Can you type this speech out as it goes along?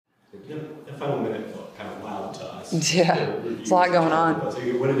The final minute felt kind of wild to us. Yeah, there's a lot going on. So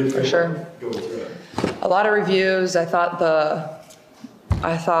what did it feel for sure. like going through it? A lot of reviews. I thought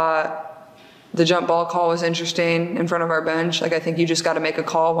the jump ball call was interesting in front of our bench. Like, I think you just got to make a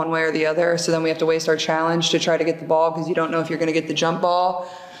call one way or the other. So then we have to waste our challenge to try to get the ball because you don't know if you're going to get the jump ball.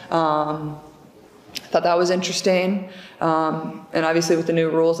 I thought that was interesting. And obviously with the new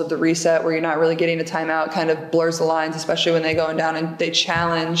rules of the reset where you're not really getting a timeout kind of blurs the lines, especially when they going down and they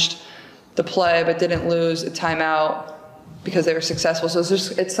challenged the play but didn't lose a timeout because they were successful. So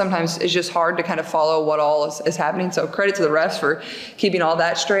sometimes it's just hard to kind of follow what all is happening. So credit to the refs for keeping all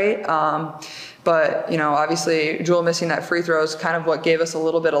that straight. But, obviously Jewel missing that free throw is kind of what gave us a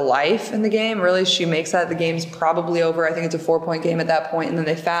little bit of life in the game. Really, she makes that. The game's probably over. I think it's a 4-point game at that point. And then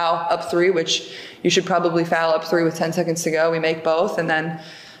they foul up 3, which you should probably foul up 3 with 10 seconds to go. We make both. And then,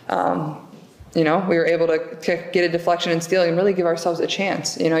 we were able to get a deflection and steal and really give ourselves a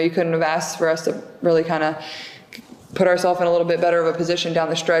chance. You couldn't have asked for us to really kind of put ourselves in a little bit better of a position down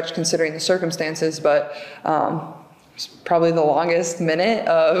the stretch considering the circumstances. But it's probably the longest minute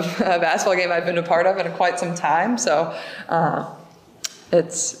of a basketball game I've been a part of in quite some time. So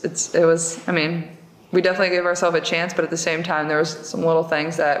we definitely gave ourselves a chance, but at the same time, there was some little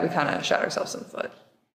things that we kind of shot ourselves in the foot.